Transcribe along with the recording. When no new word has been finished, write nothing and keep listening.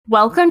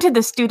Welcome to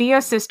the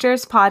Studio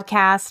Sisters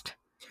podcast.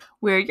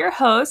 We're your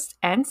hosts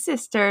and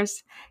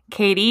sisters,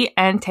 Katie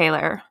and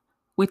Taylor.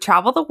 We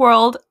travel the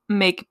world,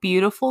 make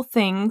beautiful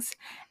things,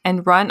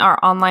 and run our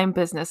online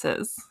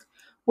businesses.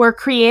 We're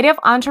creative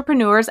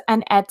entrepreneurs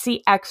and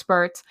Etsy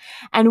experts,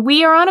 and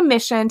we are on a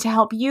mission to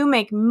help you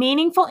make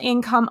meaningful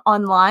income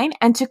online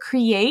and to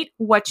create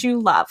what you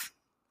love.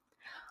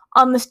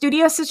 On the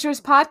Studio Sisters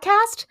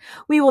podcast,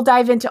 we will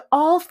dive into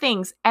all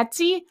things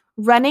Etsy,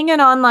 running an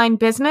online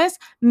business,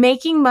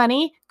 making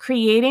money,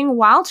 creating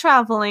while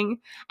traveling,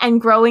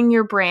 and growing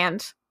your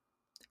brand.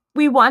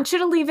 We want you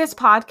to leave this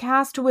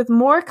podcast with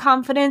more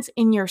confidence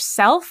in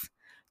yourself,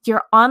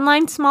 your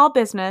online small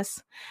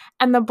business,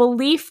 and the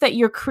belief that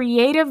your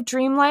creative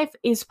dream life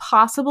is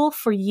possible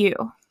for you.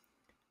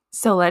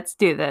 So let's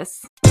do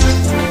this.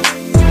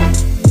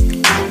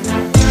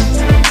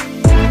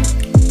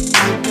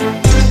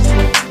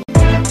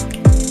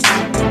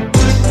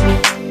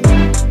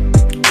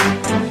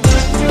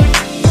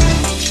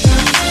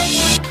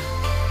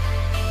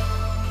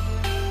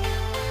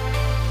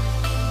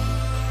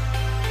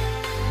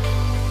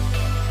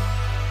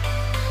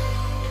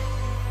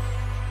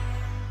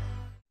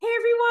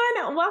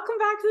 Welcome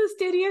back to the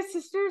Studio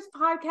Sisters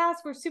podcast.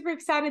 We're super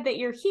excited that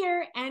you're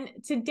here. And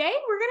today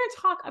we're going to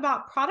talk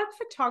about product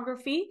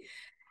photography,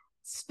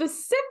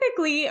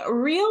 specifically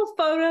real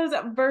photos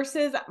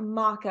versus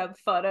mock-up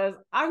photos.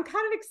 I'm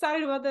kind of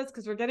excited about this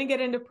because we're going to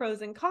get into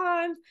pros and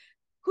cons,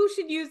 who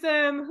should use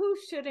them, who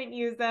shouldn't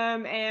use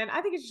them. And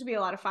I think it should be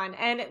a lot of fun.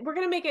 And we're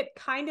going to make it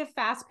kind of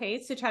fast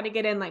paced to try to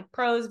get in like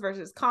pros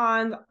versus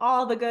cons,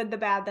 all the good, the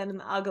bad, then and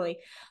the ugly.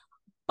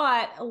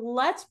 But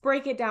let's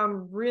break it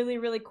down really,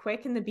 really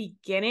quick in the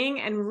beginning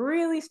and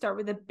really start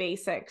with the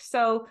basics.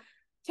 So,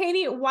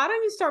 Katie, why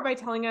don't you start by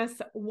telling us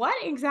what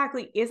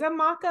exactly is a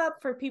mock-up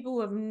for people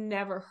who have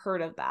never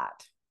heard of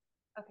that?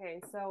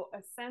 Okay, so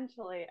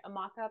essentially a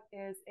mock-up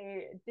is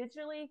a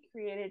digitally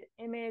created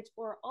image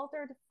or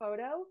altered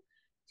photo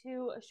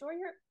to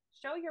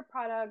show your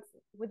products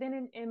within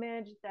an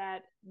image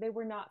that they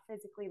were not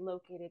physically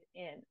located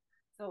in.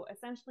 So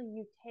essentially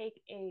you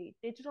take a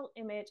digital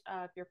image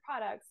of your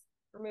products,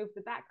 remove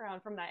the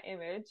background from that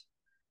image,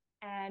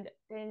 and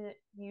then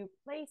you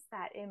place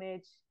that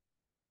image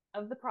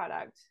of the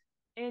product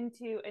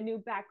into a new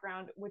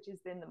background, which is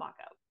then the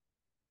mock-up.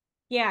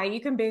 Yeah, you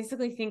can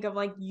basically think of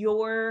like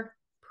your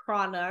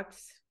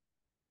product's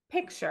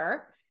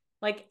picture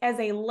like as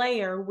a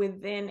layer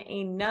within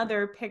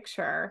another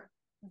picture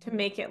to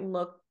make it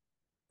look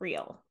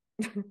real.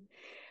 Yeah.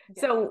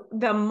 So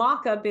the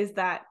mock-up is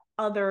that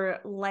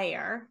other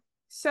layer.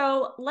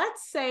 So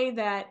let's say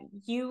that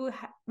you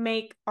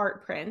make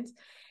art prints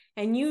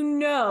and you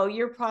know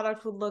your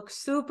product would look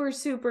super,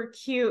 super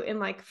cute in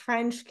like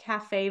French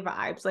cafe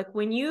vibes. Like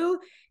when you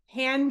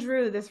hand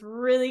drew this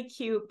really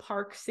cute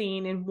park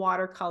scene in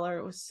watercolor,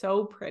 it was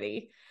so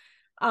pretty.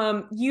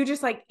 You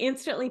just like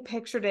instantly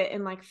pictured it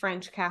in like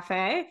French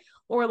cafe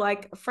or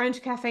like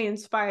French cafe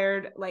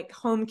inspired like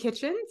home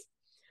kitchens.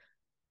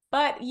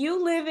 But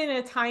you live in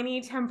a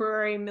tiny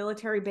temporary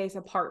military base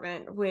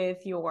apartment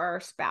with your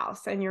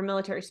spouse and your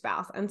military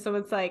spouse. And so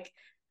it's like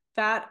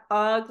that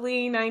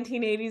ugly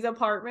 1980s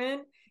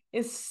apartment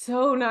is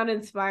so not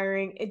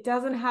inspiring. It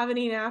doesn't have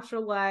any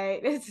natural light.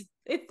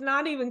 It's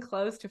not even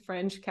close to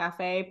French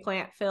cafe,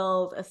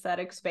 plant-filled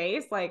aesthetic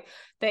space like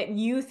that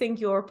you think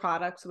your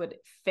products would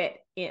fit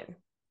in.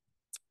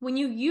 When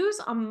you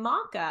use a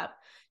mock-up,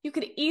 you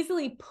could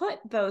easily put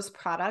those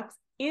products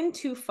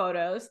into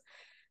photos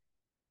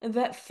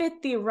that fit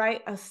the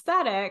right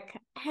aesthetic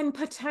and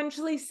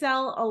potentially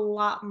sell a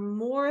lot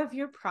more of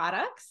your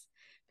products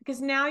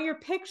because now your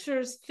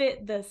pictures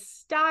fit the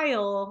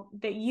style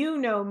that you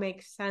know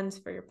makes sense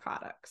for your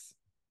products.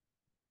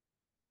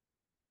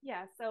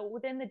 Yeah, so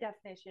within the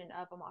definition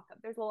of a mock-up,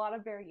 there's a lot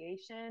of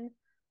variation.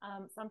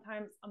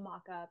 Sometimes a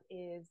mock-up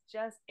is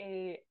just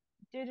a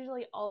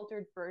digitally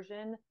altered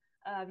version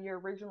of your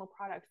original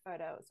product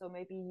photo. So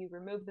maybe you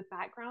remove the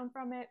background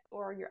from it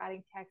or you're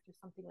adding text or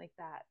something like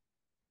that.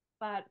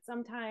 But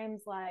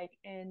sometimes, like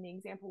in the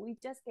example we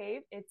just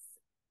gave, it's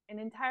an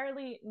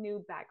entirely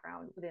new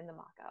background within the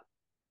mock-up.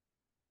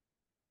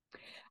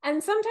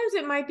 And sometimes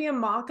it might be a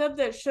mock-up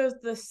that shows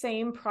the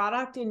same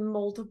product in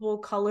multiple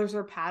colors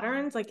or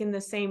patterns, like in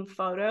the same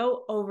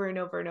photo over and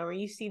over and over.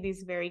 You see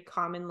these very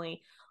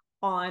commonly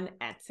on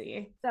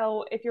Etsy.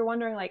 So if you're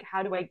wondering, like,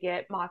 how do I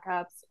get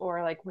mock-ups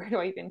or like, where do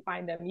I even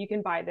find them? You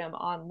can buy them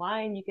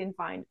online. You can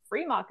find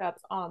free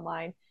mock-ups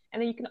online.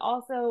 And then you can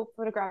also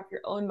photograph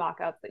your own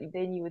mock-ups that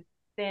then you would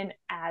then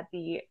add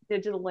the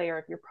digital layer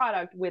of your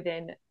product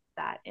within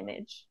that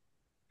image.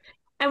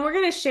 And we're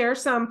going to share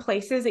some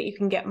places that you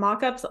can get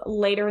mock-ups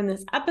later in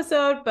this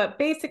episode, but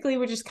basically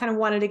we just kind of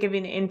wanted to give you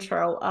an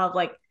intro of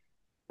like,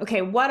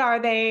 okay, what are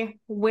they?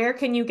 Where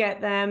can you get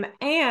them?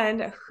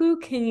 And who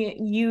can you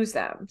use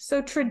them?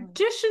 So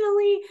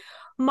traditionally,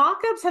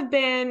 mock-ups have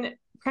been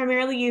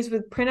primarily used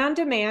with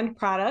print-on-demand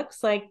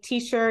products like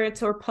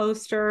t-shirts or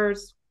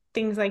posters,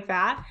 things like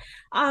that.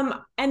 And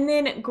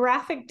then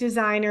graphic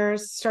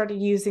designers started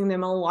using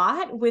them a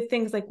lot with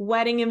things like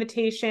wedding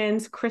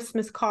invitations,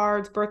 Christmas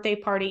cards, birthday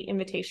party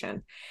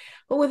invitations.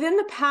 But within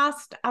the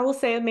past, I will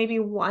say maybe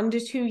 1 to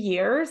 2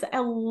 years,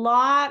 a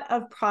lot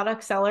of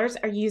product sellers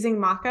are using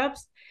mockups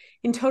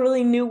in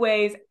totally new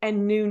ways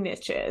and new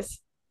niches.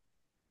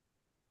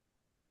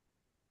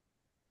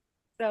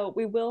 So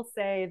we will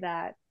say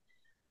that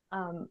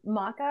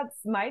mock-ups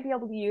might be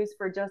able to be used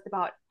for just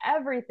about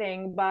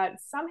everything, but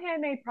some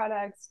handmade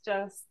products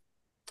just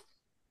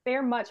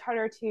they're much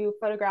harder to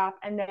photograph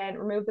and then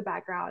remove the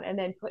background and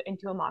then put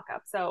into a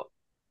mock-up. So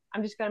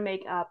I'm just going to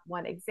make up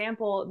one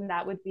example, and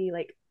that would be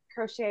like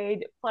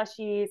crocheted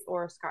plushies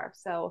or scarves.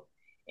 So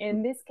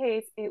in this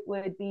case, it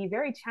would be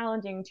very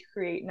challenging to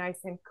create nice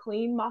and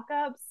clean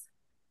mock-ups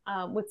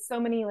with so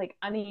many like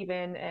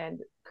uneven and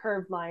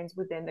curved lines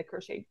within the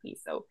crocheted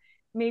piece. So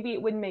maybe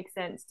it wouldn't make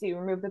sense to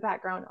remove the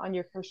background on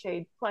your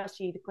crocheted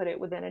plushie to put it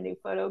within a new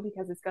photo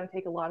because it's going to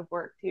take a lot of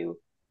work to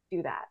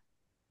do that.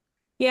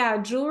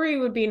 Yeah, jewelry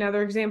would be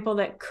another example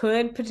that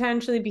could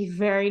potentially be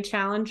very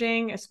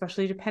challenging,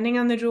 especially depending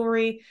on the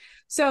jewelry.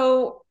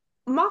 So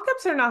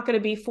mock-ups are not going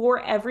to be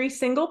for every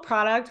single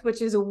product,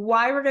 which is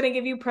why we're going to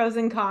give you pros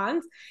and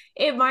cons.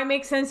 It might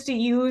make sense to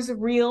use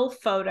real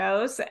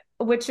photos,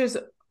 which is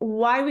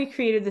why we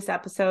created this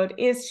episode,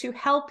 is to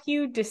help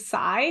you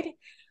decide,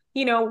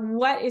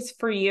 what is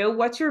for you,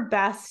 what's your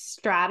best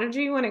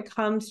strategy when it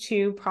comes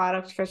to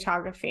product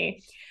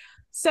photography.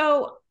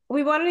 So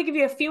we wanted to give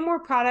you a few more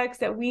products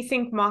that we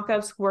think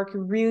mockups work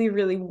really,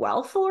 really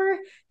well for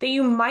that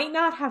you might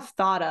not have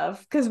thought of.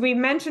 Because we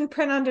mentioned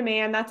print on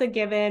demand, that's a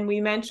given. We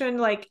mentioned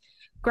like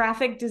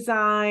graphic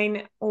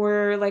design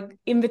or like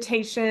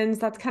invitations,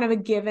 that's kind of a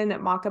given that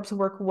mockups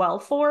work well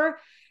for.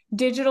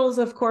 Digitals,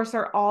 of course,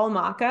 are all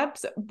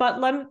mockups, but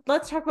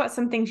let's talk about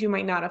some things you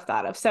might not have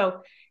thought of.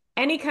 So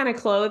any kind of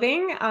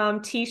clothing,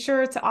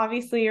 t-shirts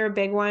obviously are a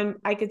big one.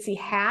 I could see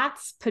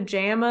hats,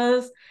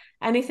 pajamas,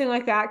 anything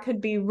like that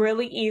could be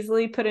really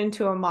easily put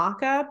into a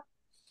mock-up.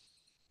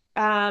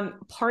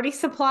 Party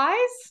supplies.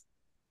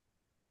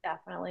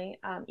 Definitely.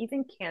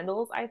 Even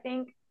candles, I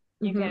think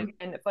you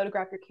can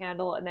photograph your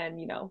candle and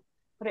then,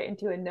 put it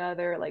into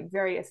another like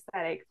very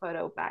aesthetic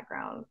photo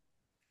background.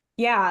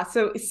 Yeah,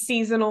 so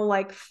seasonal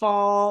like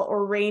fall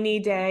or rainy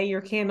day,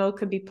 your candle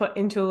could be put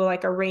into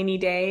like a rainy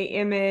day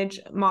image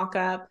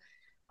mock-up.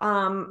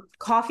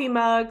 Coffee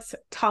mugs,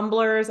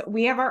 tumblers.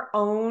 We have our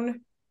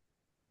own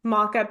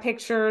mock-up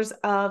pictures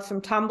of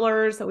some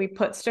tumblers that we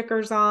put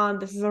stickers on.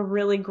 This is a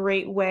really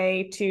great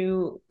way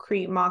to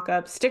create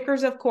mock-ups.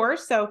 Stickers, of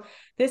course. So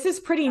this is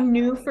pretty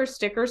new for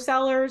sticker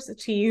sellers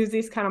to use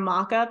these kind of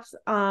mock-ups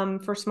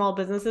for small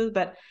businesses,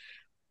 but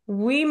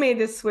we made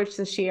this switch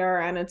this year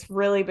and it's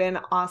really been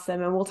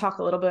awesome. And we'll talk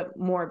a little bit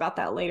more about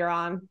that later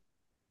on.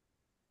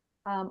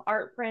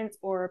 Art prints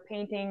or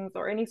paintings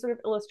or any sort of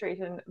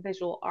illustration,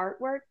 visual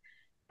artwork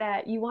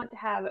that you want to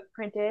have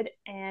printed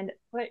and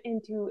put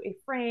into a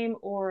frame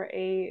or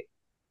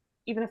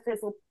even a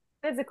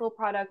physical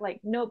product like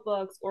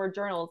notebooks or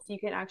journals. You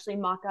can actually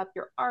mock up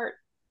your art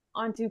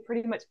onto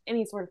pretty much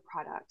any sort of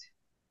product.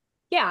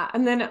 Yeah,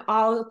 and then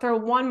I'll throw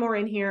one more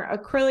in here: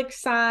 acrylic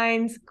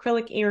signs,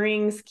 acrylic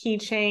earrings,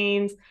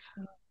 keychains.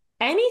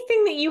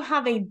 Anything that you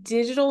have a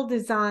digital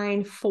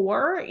design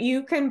for,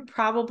 you can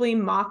probably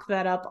mock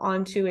that up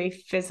onto a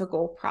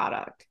physical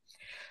product.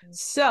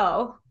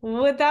 So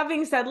with that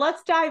being said,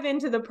 let's dive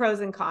into the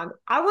pros and cons.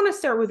 I want to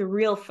start with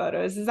real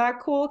photos. Is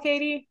that cool,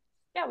 Katie?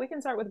 Yeah, we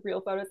can start with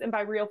real photos. And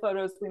by real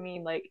photos, we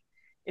mean like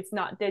it's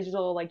not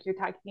digital, like you're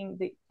taking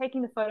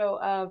the photo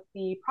of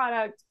the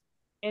product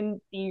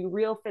in the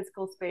real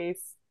physical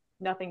space,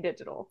 nothing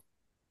digital.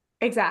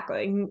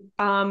 Exactly.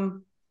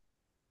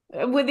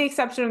 With the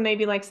exception of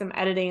maybe like some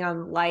editing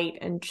on light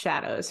and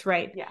shadows,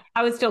 right? Yeah.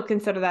 I would still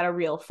consider that a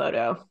real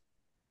photo.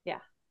 Yeah.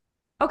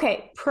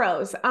 Okay,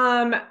 pros.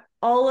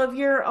 All of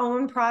your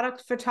own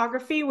product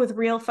photography with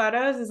real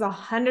photos is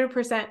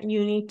 100%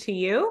 unique to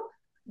you.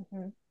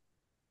 Mm-hmm.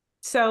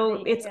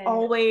 So it's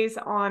always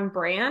on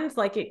brand.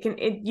 Like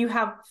you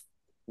have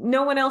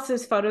no one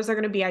else's photos are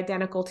going to be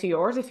identical to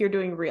yours if you're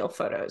doing real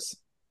photos.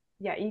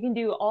 Yeah, you can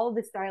do all of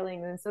the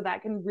styling, and so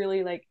that can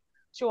really like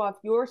show off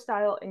your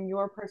style and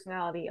your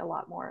personality a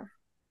lot more.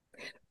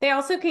 They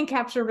also can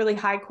capture really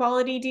high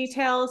quality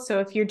details. So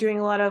if you're doing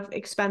a lot of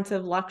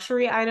expensive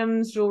luxury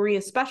items, jewelry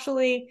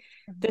especially,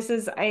 this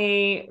is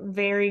a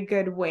very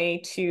good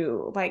way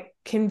to like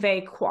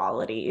convey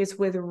quality is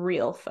with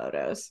real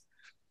photos.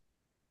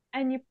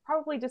 And you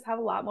probably just have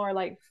a lot more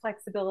like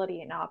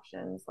flexibility and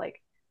options,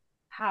 like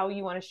how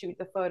you want to shoot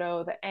the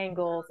photo, the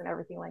angles and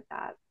everything like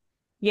that.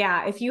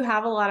 Yeah, if you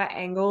have a lot of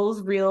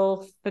angles,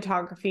 real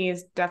photography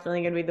is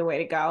definitely going to be the way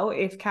to go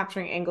if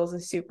capturing angles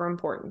is super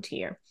important to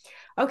you.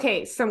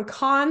 Okay, some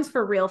cons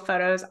for real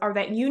photos are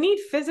that you need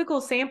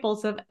physical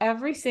samples of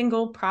every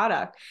single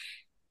product.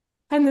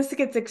 And this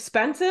gets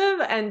expensive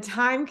and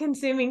time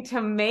consuming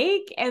to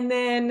make. And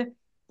then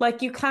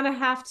like you kind of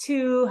have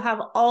to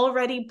have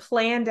already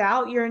planned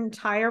out your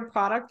entire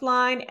product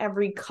line,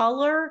 every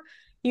color,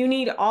 You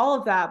need all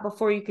of that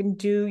before you can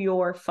do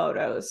your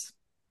photos.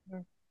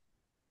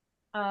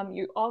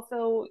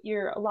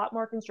 You're a lot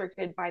more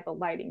constricted by the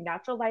lighting.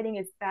 Natural lighting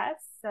is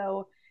best.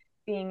 So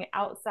being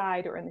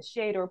outside or in the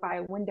shade or by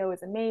a window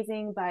is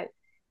amazing. But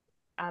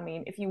I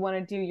mean, if you want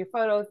to do your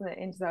photos and it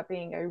ends up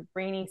being a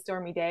rainy,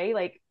 stormy day,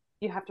 like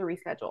you have to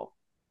reschedule.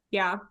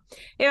 Yeah.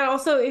 Yeah.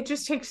 Also, it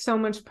just takes so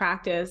much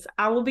practice.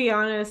 I will be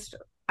honest,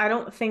 I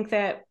don't think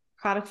that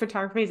product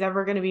photography is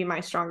ever going to be my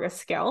strongest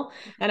skill.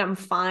 And I'm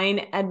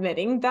fine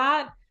admitting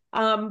that.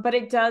 But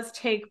it does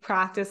take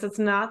practice. It's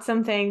not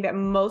something that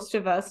most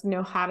of us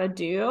know how to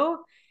do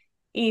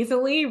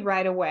easily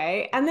right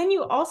away. And then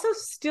you also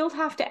still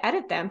have to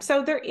edit them.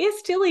 So there is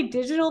still a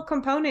digital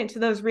component to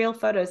those real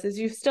photos, is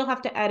you still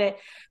have to edit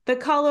the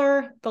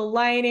color, the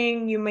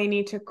lighting, you may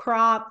need to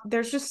crop.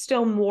 There's just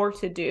still more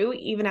to do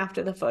even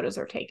after the photos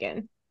are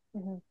taken.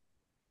 Mm-hmm.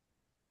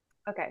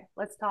 Okay,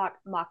 let's talk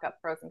mock-up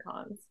pros and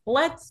cons.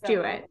 Let's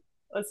do it.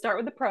 Let's start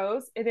with the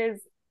pros. It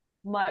is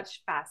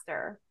much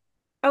faster.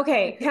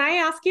 Okay, can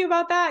I ask you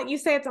about that? You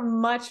say it's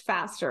much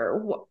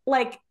faster.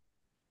 Like,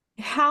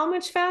 how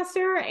much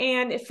faster?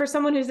 And for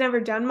someone who's never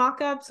done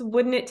mock-ups,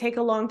 wouldn't it take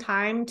a long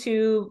time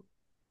to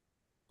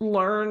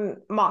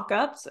learn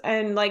mock-ups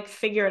and like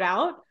figure it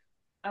out?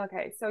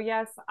 Okay, so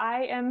yes,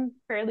 I am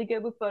fairly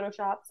good with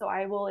Photoshop, so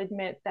I will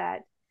admit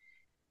that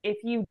if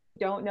you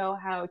don't know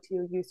how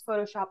to use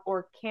Photoshop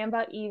or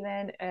Canva,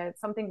 even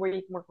something where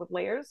you can work with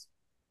layers,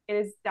 it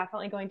is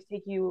definitely going to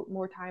take you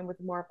more time with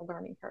more of a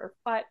learning curve.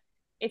 But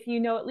if you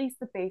know at least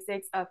the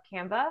basics of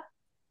Canva,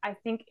 I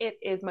think it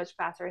is much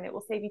faster and it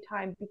will save you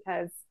time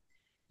because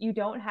you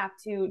don't have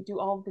to do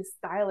all of this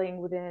styling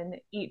within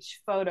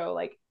each photo.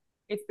 Like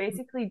it's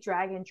basically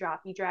drag and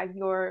drop. You drag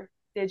your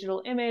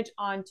digital image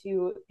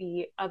onto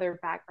the other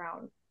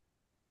background.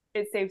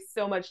 It saves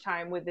so much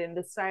time within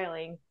the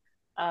styling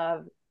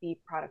of the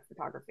product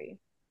photography.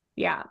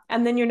 Yeah.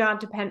 And then you're not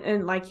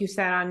dependent, like you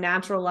said, on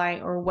natural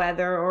light or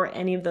weather or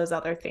any of those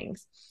other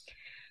things.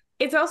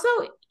 It's also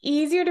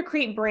easier to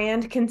create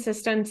brand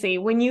consistency.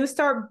 When you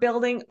start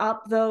building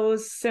up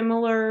those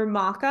similar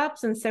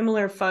mock-ups and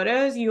similar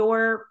photos,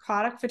 your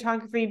product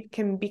photography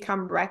can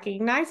become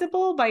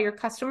recognizable by your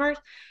customers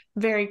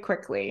very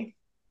quickly.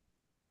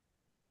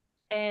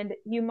 And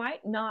you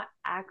might not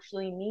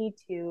actually need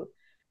to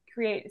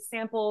create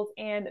samples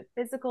and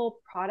physical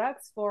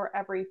products for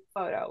every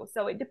photo.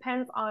 So it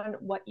depends on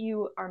what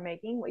you are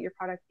making, what your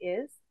product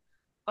is.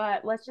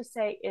 But let's just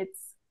say it's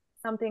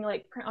something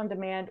like print on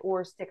demand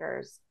or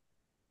stickers.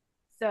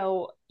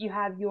 So you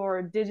have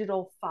your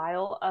digital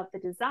file of the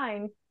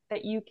design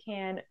that you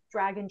can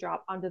drag and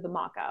drop onto the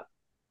mockup.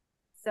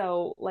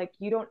 So like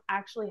you don't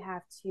actually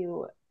have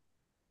to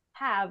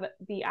have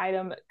the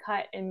item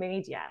cut and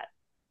made yet.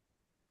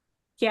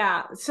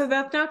 Yeah, so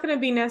that's not going to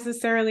be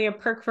necessarily a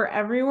perk for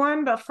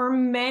everyone, but for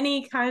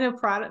many kind of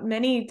product,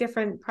 many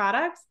different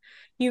products,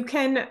 you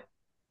can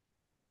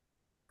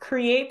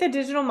create the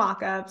digital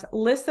mockups,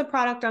 list the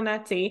product on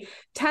Etsy,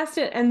 test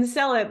it and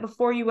sell it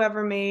before you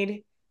ever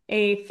made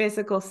a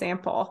physical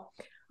sample.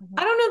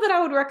 I don't know that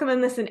I would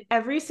recommend this in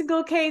every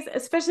single case,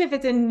 especially if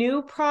it's a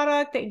new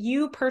product that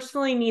you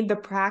personally need the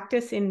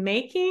practice in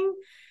making.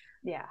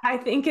 Yeah. I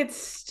think it's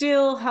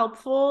still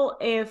helpful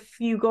if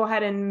you go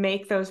ahead and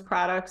make those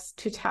products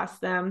to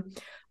test them.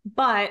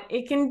 But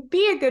it can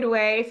be a good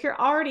way if you're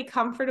already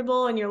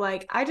comfortable and you're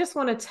like, I just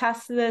want to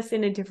test this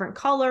in a different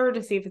color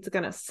to see if it's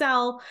going to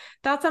sell.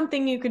 That's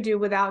something you could do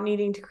without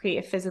needing to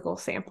create a physical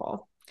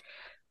sample.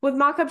 With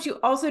mockups, you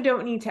also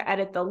don't need to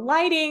edit the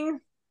lighting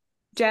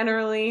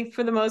generally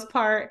for the most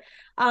part.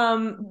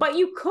 But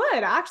you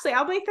could actually,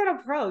 I'll make that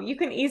a pro. You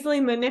can easily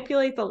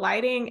manipulate the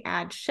lighting,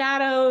 add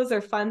shadows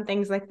or fun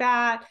things like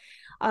that,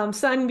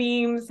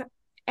 sunbeams.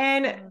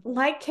 And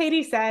like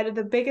Katie said,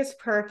 the biggest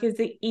perk is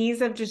the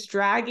ease of just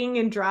dragging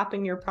and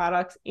dropping your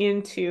products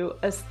into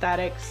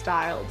aesthetic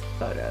styled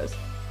photos.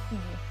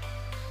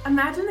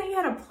 Imagine that you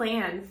had a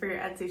plan for your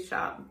Etsy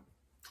shop.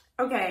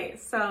 Okay,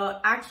 so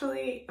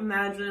actually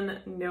imagine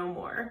no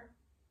more.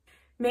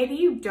 Maybe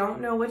you don't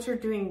know what you're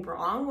doing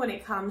wrong when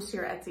it comes to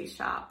your Etsy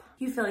shop.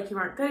 You feel like you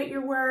aren't good at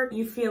your work.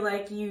 You feel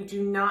like you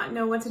do not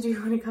know what to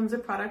do when it comes to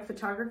product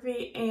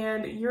photography,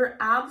 and you're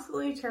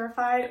absolutely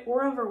terrified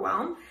or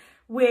overwhelmed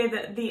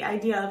with the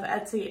idea of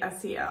Etsy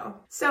SEO.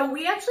 So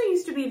we actually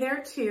used to be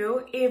there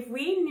too. If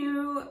we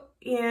knew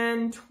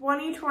in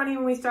 2020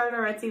 when we started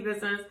our Etsy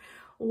business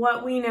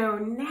what we know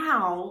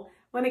now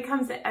when it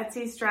comes to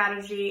Etsy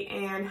strategy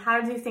and how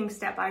to do things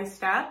step by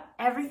step,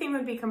 everything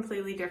would be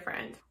completely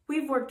different.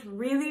 We've worked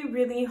really,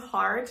 really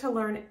hard to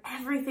learn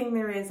everything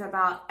there is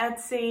about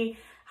Etsy,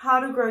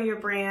 how to grow your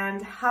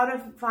brand, how to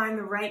find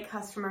the right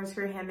customers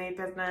for your handmade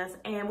business,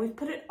 and we've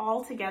put it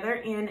all together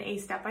in a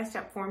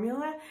step-by-step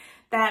formula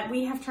that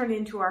we have turned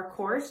into our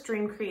course,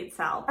 Dream, Create,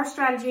 Sell. Our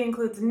strategy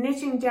includes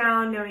niching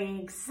down, knowing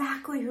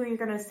exactly who you're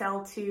going to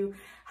sell to,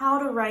 how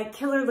to write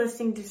killer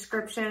listing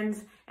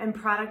descriptions and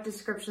product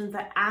descriptions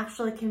that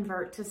actually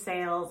convert to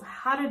sales,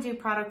 how to do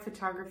product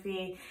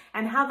photography,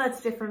 and how that's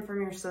different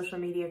from your social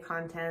media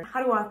content,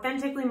 how to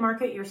authentically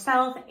market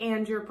yourself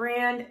and your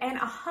brand, and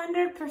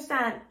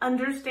 100%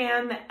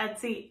 understand the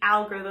Etsy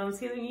algorithm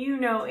so you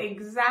know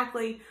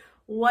exactly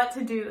what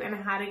to do and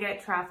how to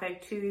get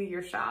traffic to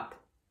your shop.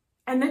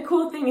 And the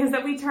cool thing is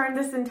that we turned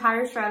this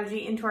entire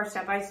strategy into our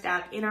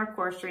step-by-step in our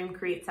course, Dream,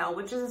 Create, Sell,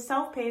 which is a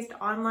self-paced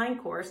online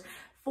course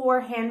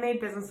for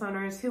handmade business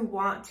owners who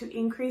want to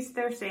increase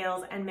their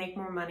sales and make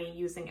more money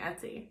using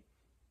Etsy.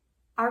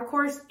 Our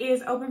course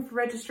is open for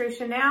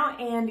registration now,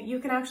 and you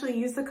can actually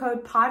use the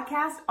code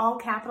PODCAST, all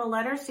capital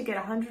letters, to get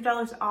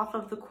 $100 off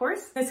of the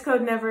course. This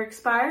code never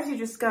expires. You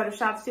just go to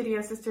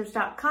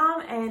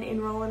shopstudiosisters.com and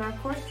enroll in our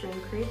course, Dream,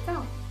 Create,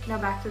 Sell. Now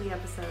back to the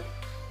episode.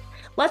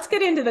 Let's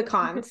get into the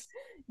cons.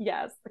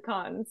 Yes, the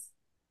cons.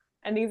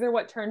 And these are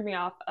what turned me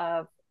off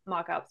of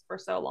mock-ups for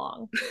so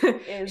long.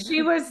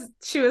 She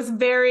was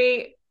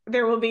very,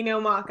 there will be no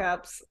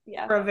mock-ups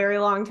for a very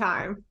long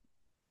time.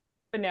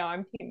 But no,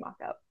 I'm team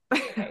mock-up.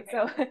 Okay,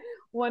 so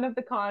one of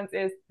the cons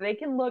is they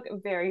can look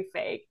very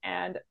fake,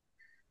 and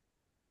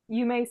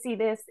you may see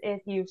this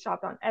if you've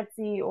shopped on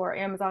Etsy or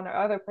Amazon or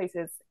other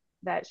places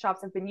that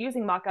shops have been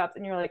using mock-ups,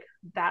 and you're like,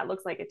 that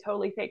looks like a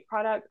totally fake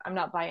product. I'm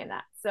not buying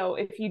that. So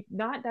if you've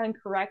not done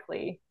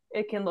correctly,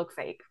 it can look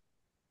fake.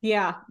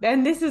 Yeah.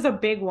 And this is a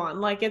big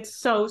one. Like, it's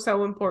so,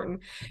 so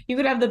important. You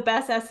could have the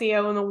best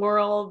SEO in the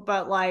world,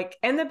 but like,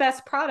 and the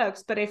best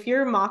products, but if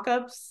your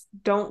mock-ups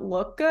don't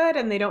look good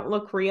and they don't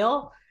look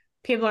real,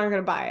 people aren't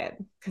going to buy it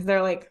because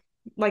they're like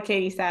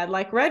Katie said,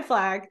 like, red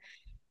flag.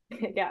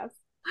 Yes.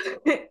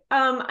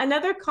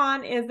 Another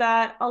con is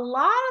that a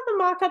lot of the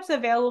mock-ups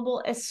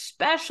available,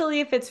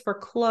 especially if it's for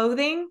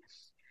clothing,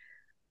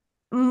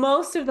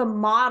 most of the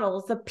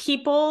models, the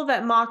people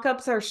that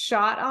mock-ups are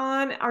shot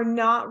on, are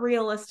not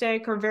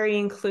realistic or very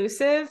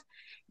inclusive.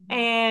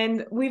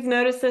 And we've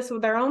noticed this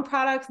with our own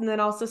products, and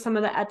then also some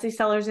of the Etsy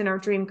sellers in our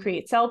Dream,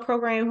 Create, Sell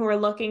program who are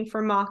looking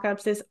for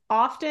mock-ups is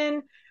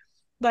often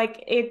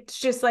like, it's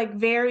just like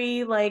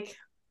very like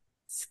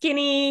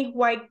skinny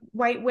white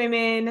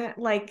women,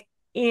 like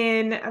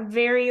in a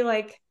very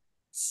like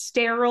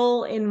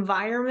sterile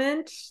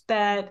environment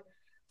that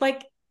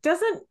like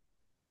doesn't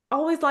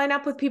always line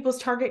up with people's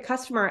target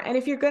customer. And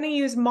if you're going to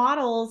use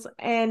models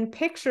and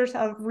pictures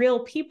of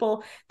real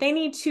people, they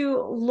need to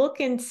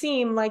look and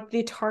seem like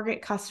the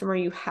target customer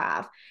you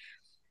have.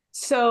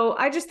 So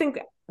I just think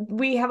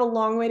we have a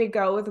long way to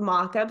go with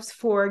mock-ups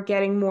for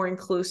getting more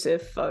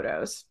inclusive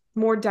photos,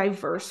 more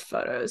diverse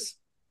photos.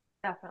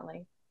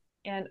 Definitely.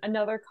 And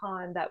another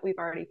con that we've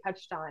already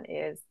touched on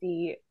is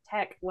the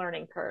tech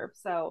learning curve.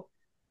 So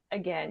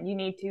again, you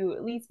need to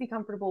at least be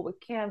comfortable with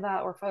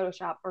Canva or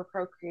Photoshop or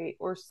Procreate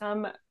or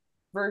some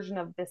version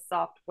of this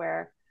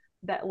software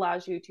that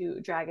allows you to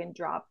drag and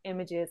drop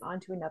images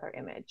onto another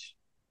image.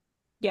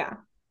 Yeah.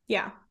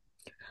 Yeah.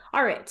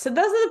 All right. So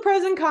those are the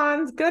pros and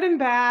cons, good and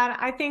bad.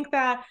 I think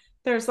that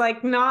there's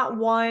like not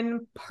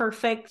one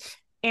perfect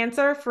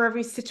answer for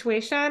every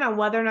situation on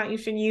whether or not you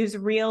should use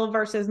real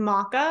versus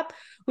mock-up.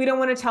 We don't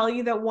want to tell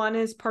you that one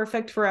is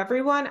perfect for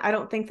everyone. I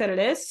don't think that it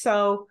is.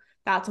 So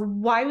that's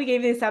why we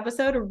gave this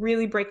episode to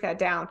really break that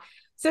down.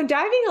 So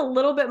diving a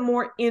little bit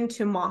more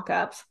into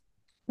mock-ups,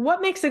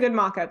 what makes a good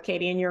mock-up,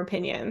 Katie, in your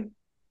opinion?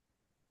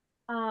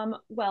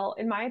 Well,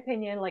 in my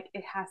opinion, like,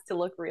 it has to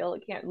look real.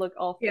 It can't look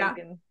all fake.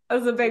 And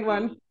that's a big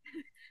one.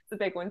 It's a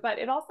big one, but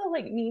it also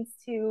like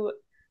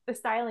the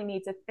styling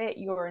needs to fit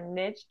your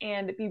niche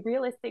and be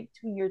realistic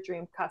to your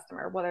dream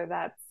customer, whether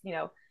that's,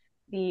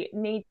 the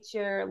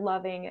nature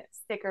loving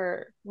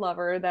sticker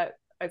lover that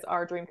is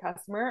our dream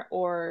customer,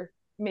 or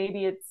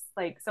maybe it's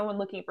like someone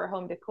looking for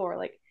home decor.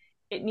 Like,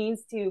 it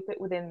needs to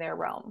fit within their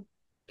realm.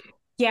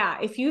 Yeah,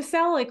 if you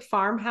sell like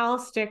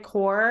farmhouse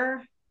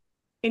decor,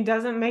 it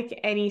doesn't make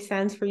any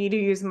sense for you to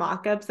use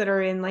mock-ups that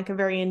are in like a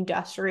very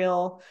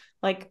industrial,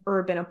 like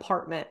urban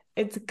apartment.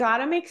 It's got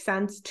to make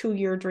sense to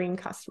your dream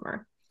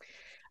customer.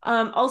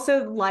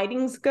 Also,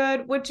 lighting's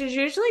good, which is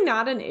usually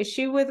not an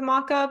issue with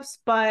mock-ups,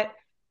 but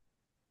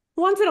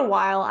once in a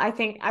while, I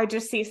think I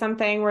just see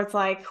something where it's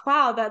like,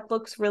 wow, that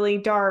looks really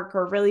dark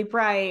or really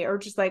bright or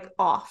just like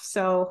off.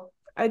 So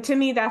to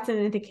me, that's an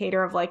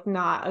indicator of like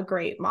not a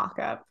great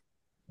mock-up.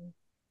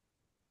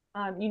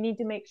 You need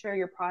to make sure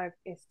your product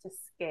is to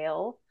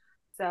scale.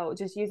 So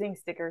just using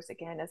stickers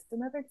again as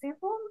another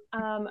example.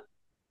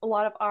 A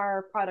lot of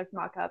our product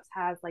mock-ups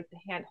has like the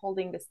hand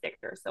holding the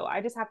sticker. So I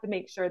just have to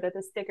make sure that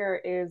the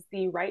sticker is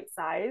the right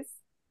size,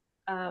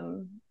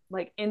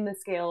 like in the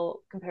scale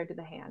compared to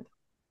the hand.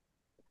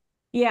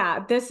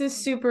 Yeah, this is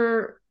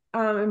super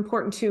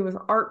important too with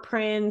art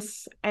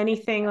prints,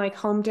 anything like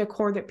home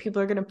decor that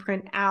people are going to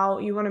print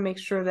out. You want to make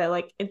sure that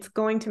like it's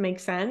going to make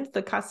sense.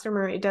 The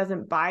customer, it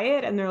doesn't buy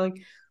it and they're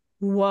like,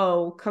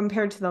 whoa,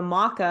 compared to the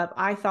mock-up,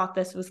 I thought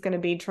this was going to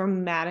be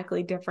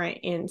dramatically different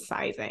in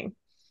sizing.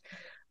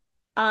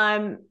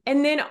 And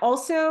then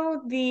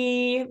also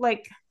the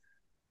like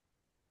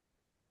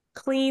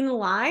clean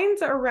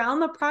lines around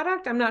the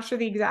product. I'm not sure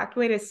the exact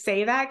way to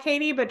say that,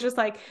 Katie, but just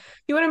like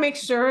you want to make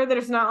sure that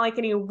it's not like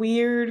any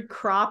weird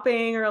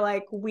cropping or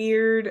like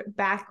weird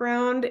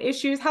background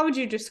issues. How would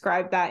you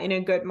describe that in a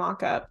good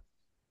mock-up?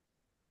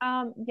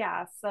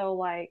 Yeah, so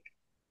like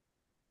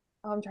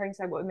I'm trying to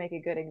decide what would make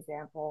a good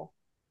example.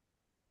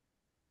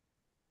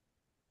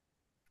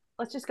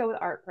 Let's just go with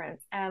art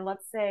prints, and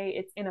let's say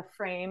it's in a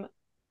frame,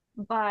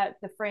 but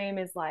the frame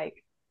is like,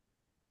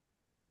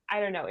 I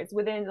don't know, it's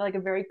within like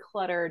a very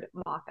cluttered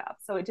mock-up.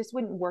 So it just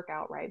wouldn't work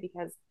out right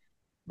because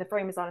the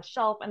frame is on a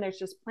shelf and there's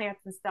just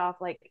plants and stuff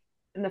like,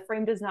 and the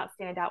frame does not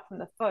stand out from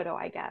the photo,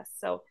 I guess.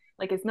 So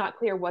like it's not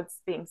clear what's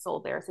being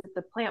sold there. Is it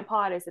the plant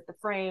pot? Is it the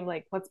frame?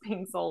 Like what's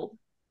being sold?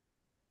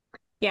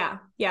 Yeah,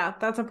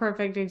 that's a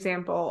perfect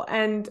example.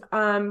 And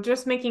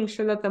just making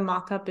sure that the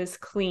mock-up is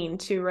clean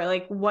too, right?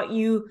 Like what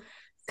you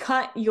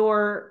cut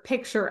your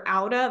picture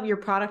out of, your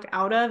product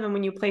out of, and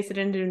when you place it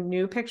into a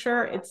new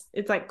picture,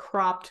 it's like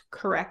cropped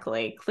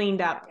correctly,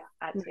 cleaned up.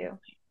 Yeah, that too.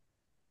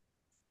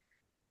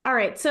 All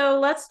right, so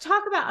let's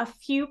talk about a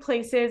few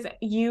places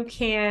you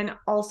can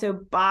also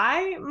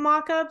buy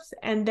mock-ups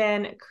and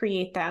then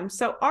create them.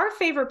 So our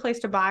favorite place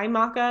to buy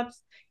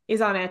mock-ups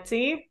is on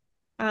Etsy.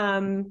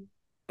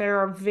 There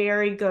are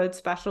very good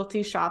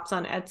specialty shops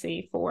on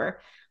Etsy for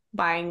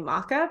buying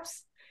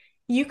mock-ups.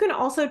 You can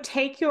also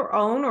take your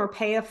own or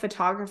pay a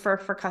photographer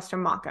for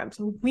custom mock-ups.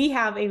 We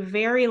have a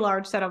very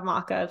large set of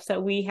mock-ups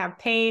that we have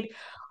paid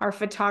our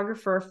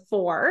photographer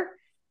for.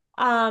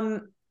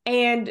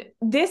 And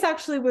this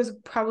actually was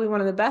probably one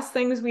of the best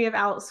things we have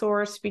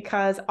outsourced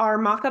because our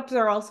mock-ups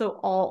are also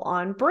all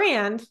on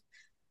brand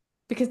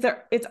because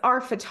it's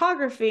our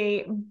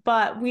photography,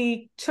 but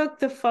we took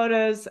the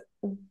photos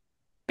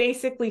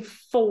basically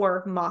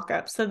for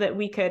mock-ups so that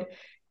we could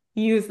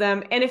use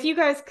them. And if you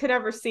guys could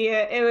ever see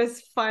it, it was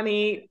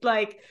funny,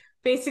 like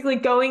basically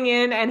going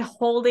in and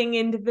holding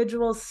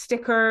individual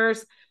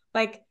stickers,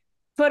 like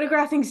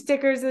photographing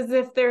stickers as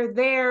if they're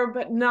there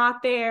but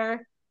not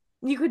there.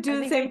 You could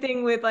do the same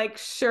thing with like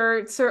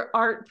shirts or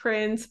art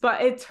prints,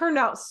 but it turned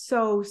out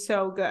so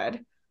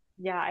good.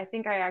 Yeah, I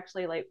think I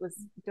actually like was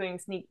doing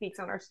sneak peeks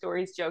on our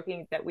stories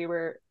joking that we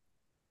were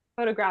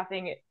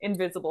photographing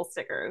invisible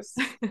stickers.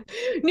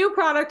 New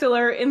product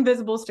alert,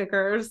 invisible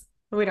stickers.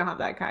 We don't have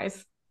that, guys.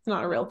 It's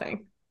not a real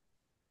thing.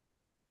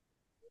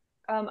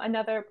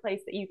 Another place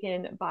that you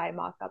can buy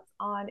mock-ups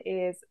on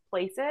is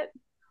Placeit,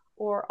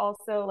 or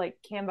also like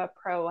Canva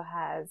Pro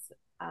has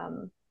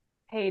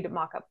paid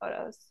mock-up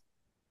photos.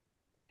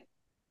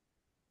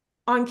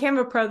 On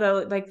Canva Pro,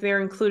 though, like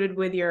they're included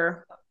with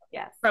your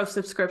yes Pro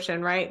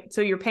subscription, right?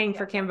 So you're paying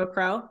for Canva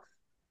Pro?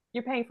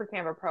 You're paying for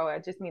Canva Pro. I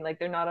just mean like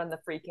they're not on the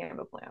free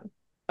Canva plan.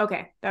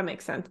 Okay, that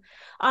makes sense.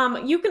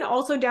 You can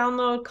also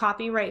download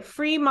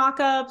copyright-free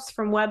mockups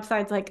from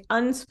websites like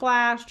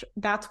Unsplash.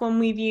 That's one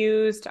we've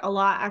used a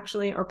lot,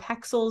 actually, or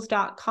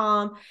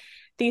Pexels.com.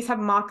 These have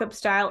mockup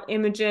style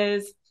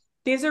images.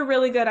 These are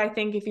really good, I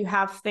think, if you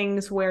have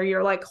things where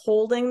you're like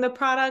holding the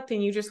product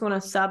and you just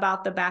want to sub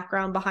out the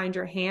background behind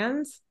your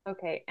hands.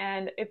 Okay,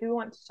 and if we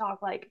want to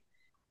talk like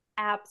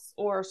apps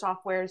or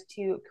softwares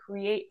to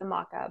create the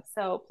mockup,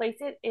 so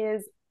Placeit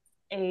is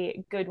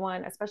a good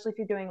one, especially if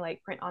you're doing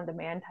like print on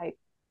demand type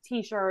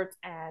t-shirts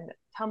and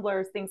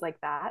tumblers, things like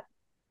that.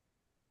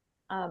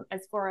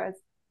 As far as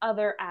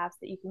other apps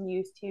that you can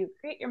use to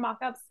create your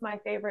mockups, my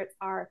favorites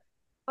are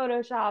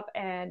Photoshop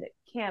and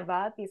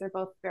Canva. These are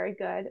both very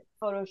good.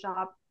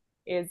 Photoshop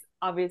is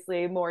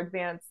obviously more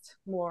advanced,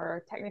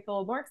 more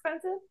technical, more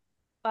expensive,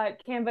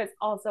 but Canva is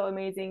also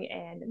amazing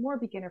and more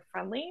beginner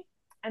friendly.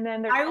 And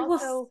then there's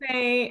will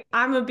say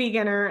I'm a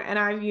beginner and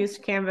I've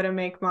used Canva to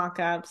make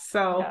mockups.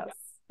 So yes.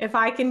 If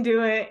I can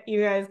do it,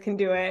 you guys can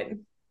do it.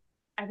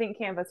 I think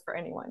Canva's for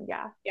anyone.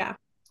 Yeah. Yeah.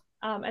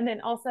 And then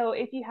also,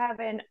 if you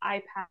have an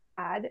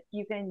iPad,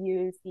 you can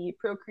use the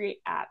Procreate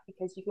app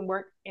because you can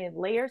work in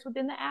layers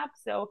within the app.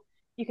 So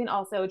you can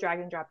also drag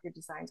and drop your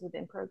designs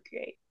within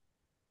Procreate.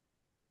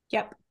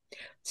 Yep.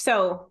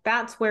 So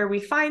that's where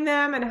we find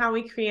them and how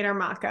we create our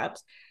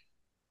mockups.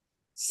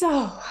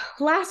 So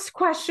last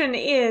question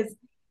is,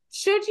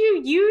 should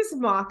you use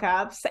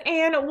mockups?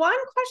 And one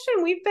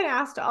question we've been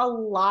asked a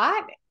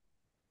lot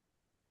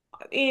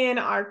in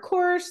our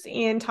course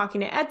in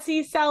talking to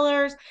Etsy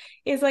sellers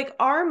is like,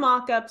 are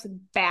mockups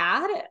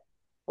bad?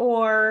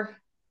 Or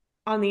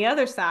on the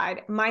other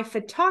side, my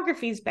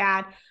photography is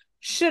bad.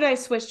 Should I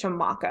switch to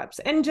mockups?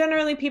 And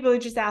generally people are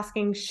just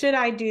asking, should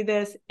I do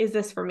this? Is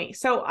this for me?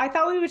 So I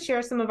thought we would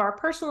share some of our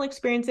personal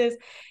experiences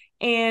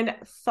and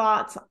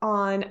thoughts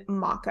on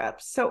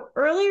mockups. So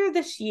earlier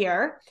this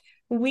year,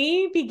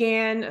 we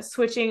began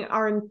switching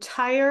our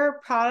entire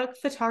product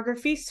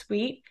photography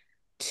suite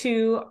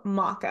to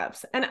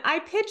mockups. And I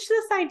pitched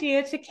this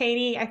idea to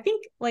Katie, I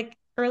think like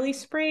early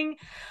spring,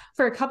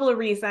 for a couple of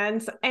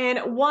reasons.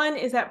 And one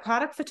is that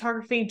product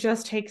photography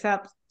just takes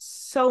up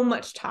so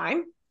much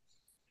time.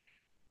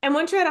 And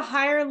once you're at a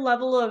higher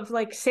level of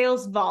like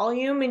sales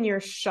volume in your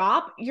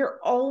shop, you're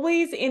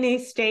always in a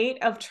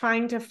state of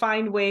trying to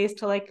find ways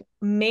to like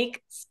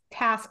make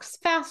tasks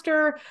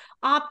faster,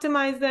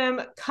 optimize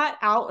them, cut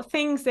out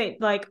things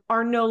that like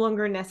are no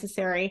longer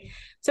necessary.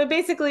 So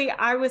basically,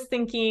 I was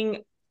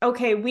thinking,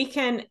 okay, we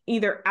can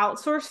either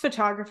outsource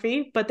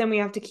photography, but then we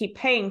have to keep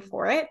paying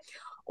for it,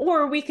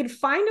 or we could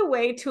find a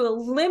way to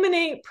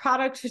eliminate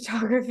product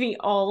photography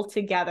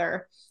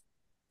altogether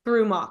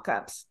through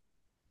mockups.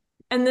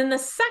 And then the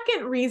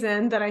second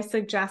reason that I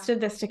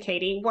suggested this to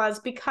Katie was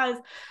because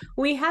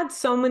we had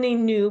so many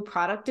new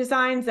product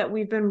designs that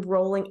we've been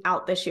rolling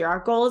out this year. Our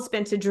goal has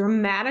been to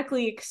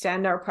dramatically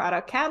extend our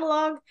product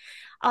catalog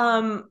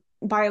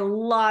by a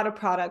lot of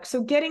products.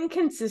 So getting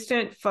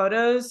consistent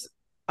photos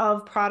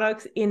of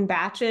products in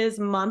batches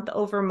month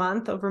over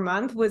month over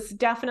month was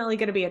definitely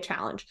going to be a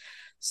challenge.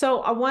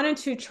 So I wanted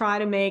to try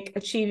to make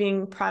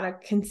achieving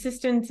product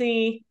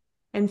consistency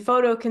and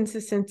photo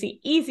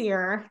consistency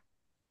easier.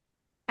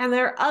 And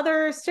there are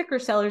other sticker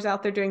sellers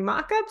out there doing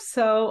mockups,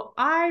 so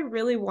I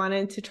really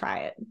wanted to try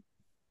it.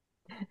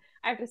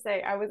 I have to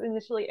say, I was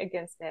initially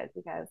against it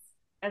because,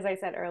 as I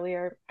said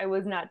earlier, I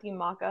was not team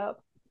mockup.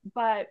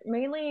 But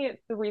mainly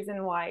the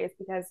reason why is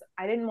because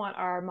I didn't want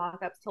our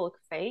mockups to look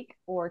fake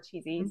or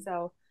cheesy. Mm-hmm.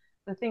 So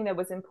the thing that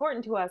was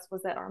important to us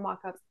was that our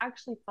mockups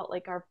actually felt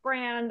like our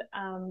brand,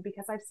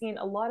 because I've seen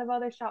a lot of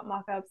other shop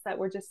mockups that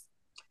were just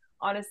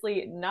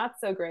honestly not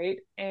so great.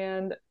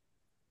 And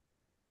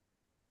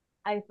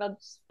I felt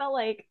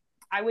like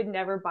I would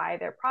never buy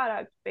their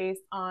product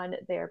based on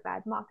their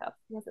bad mockup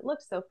because it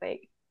looks so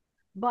fake.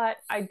 But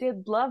I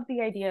did love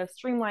the idea of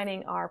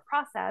streamlining our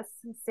process,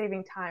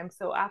 saving time.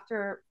 So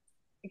after,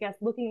 I guess,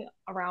 looking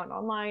around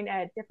online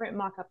at different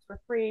mockups for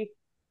free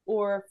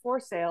or for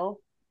sale,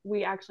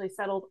 we actually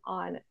settled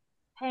on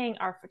paying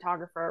our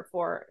photographer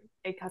for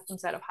a custom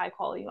set of high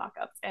quality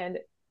mockups. And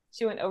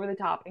she went over the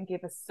top and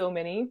gave us so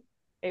many.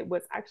 It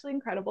was actually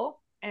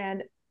incredible.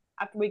 And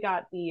after we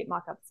got the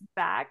mockups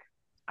back,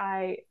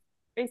 I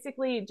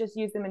basically just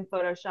used them in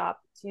Photoshop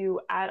to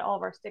add all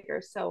of our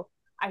stickers. So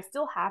I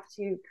still have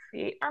to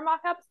create our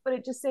mockups, but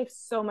it just saves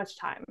so much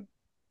time.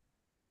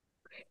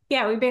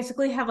 Yeah, we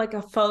basically have like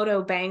a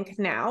photo bank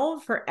now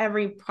for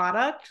every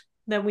product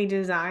that we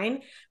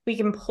design. We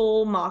can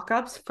pull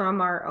mockups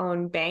from our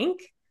own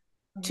bank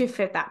to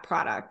fit that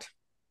product.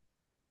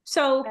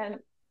 So,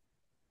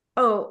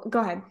 oh, go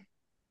ahead.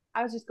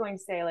 I was just going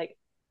to say, like,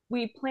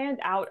 we planned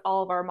out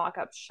all of our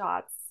mockup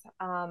shots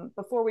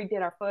before we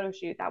did our photo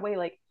shoot. That way,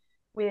 like,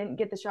 we didn't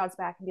get the shots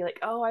back and be like,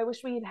 oh, I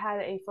wish we had had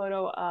a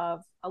photo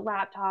of a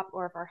laptop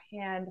or of our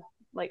hand,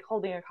 like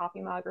holding a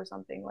coffee mug or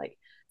something. Like,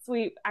 so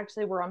we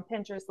actually were on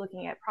Pinterest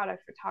looking at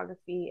product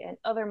photography and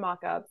other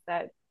mockups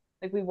that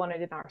like we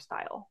wanted in our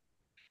style.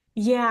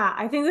 Yeah,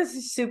 I think this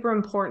is super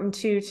important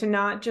too, to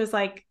not just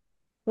like,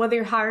 whether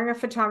you're hiring a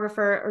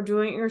photographer or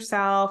doing it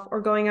yourself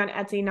or going on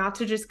Etsy, not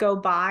to just go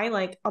buy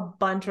like a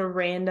bunch of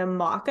random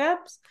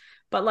mockups,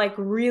 but like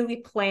really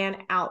plan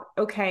out,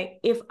 okay,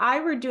 if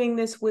I were doing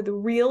this with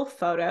real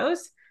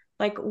photos,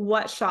 like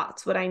what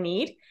shots would I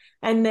need?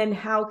 And then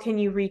how can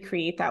you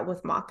recreate that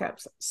with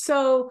mockups?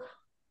 So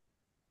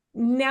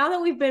now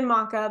that we've been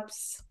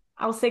mockups,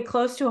 I'll say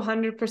close to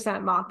 100%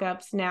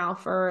 mockups now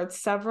for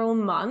several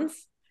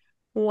months.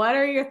 What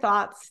are your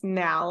thoughts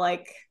now?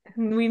 Like,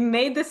 we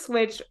made the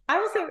switch, I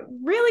will say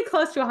really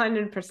close to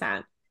 100%.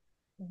 Mm-hmm.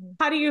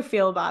 How do you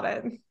feel about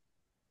it?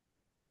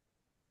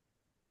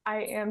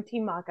 I am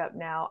team mockup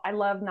now. I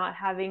love not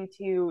having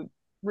to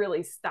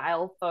really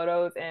style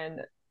photos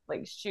and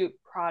like shoot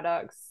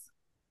products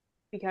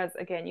because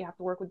again, you have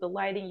to work with the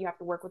lighting, you have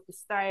to work with the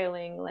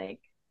styling. Like,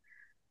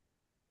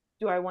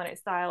 do I want it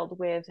styled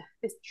with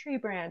this tree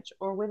branch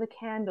or with a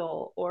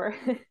candle? Or,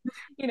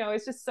 you know,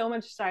 it's just so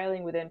much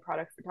styling within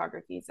product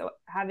photography. So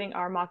having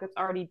our mockups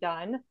already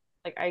done,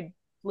 like I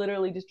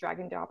literally just drag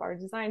and drop our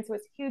design. So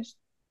it's a huge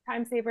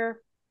time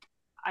saver.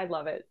 I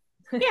love it.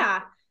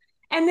 Yeah.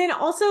 And then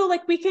also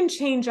like we can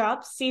change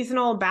up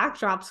seasonal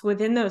backdrops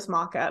within those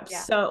mockups. Yeah.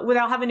 So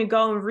without having to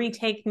go and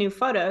retake new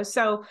photos.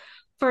 So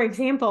for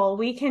example,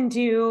 we can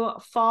do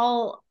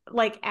fall,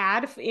 like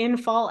add in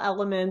fall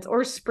elements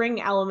or spring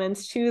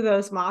elements to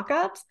those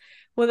mockups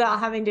without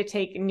having to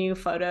take new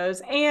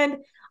photos. And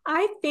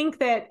I think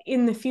that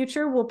in the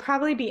future, we'll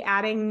probably be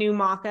adding new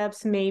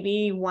mockups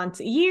maybe once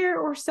a year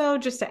or so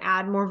just to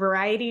add more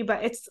variety.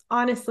 But it's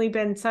honestly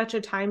been such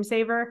a time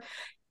saver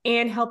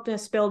and helped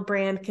us build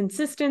brand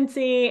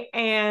consistency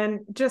and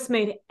just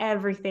made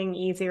everything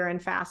easier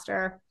and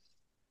faster.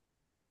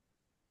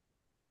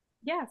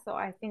 Yeah, so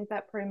I think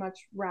that pretty much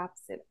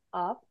wraps it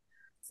up.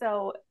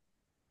 So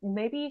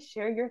maybe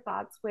share your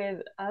thoughts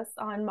with us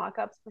on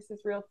mockups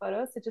versus real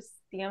photos. So just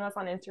DM us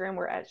on Instagram.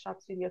 We're at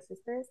Shop Studio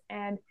Sisters.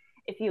 And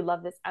if you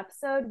love this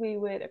episode, we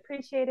would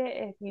appreciate it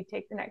if you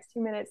take the next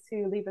 2 minutes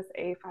to leave us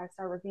a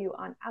 5-star review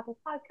on Apple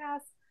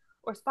Podcasts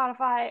or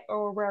Spotify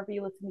or wherever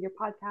you listen to your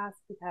podcasts,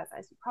 because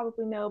as you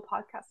probably know,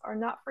 podcasts are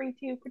not free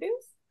to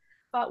produce.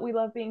 But we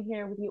love being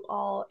here with you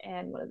all.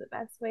 And one of the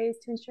best ways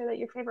to ensure that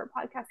your favorite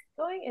podcast is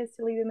going is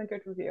to leave them a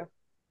good review.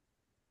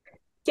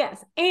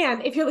 Yes.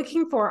 And if you're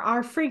looking for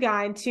our free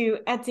guide to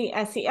Etsy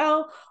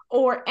SEO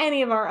or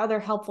any of our other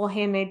helpful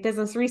handmade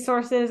business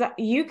resources,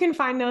 you can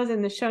find those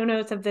in the show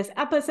notes of this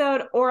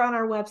episode or on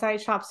our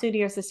website,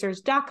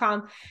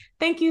 shopstudiosisters.com.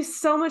 Thank you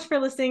so much for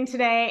listening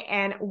today,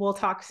 and we'll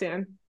talk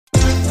soon.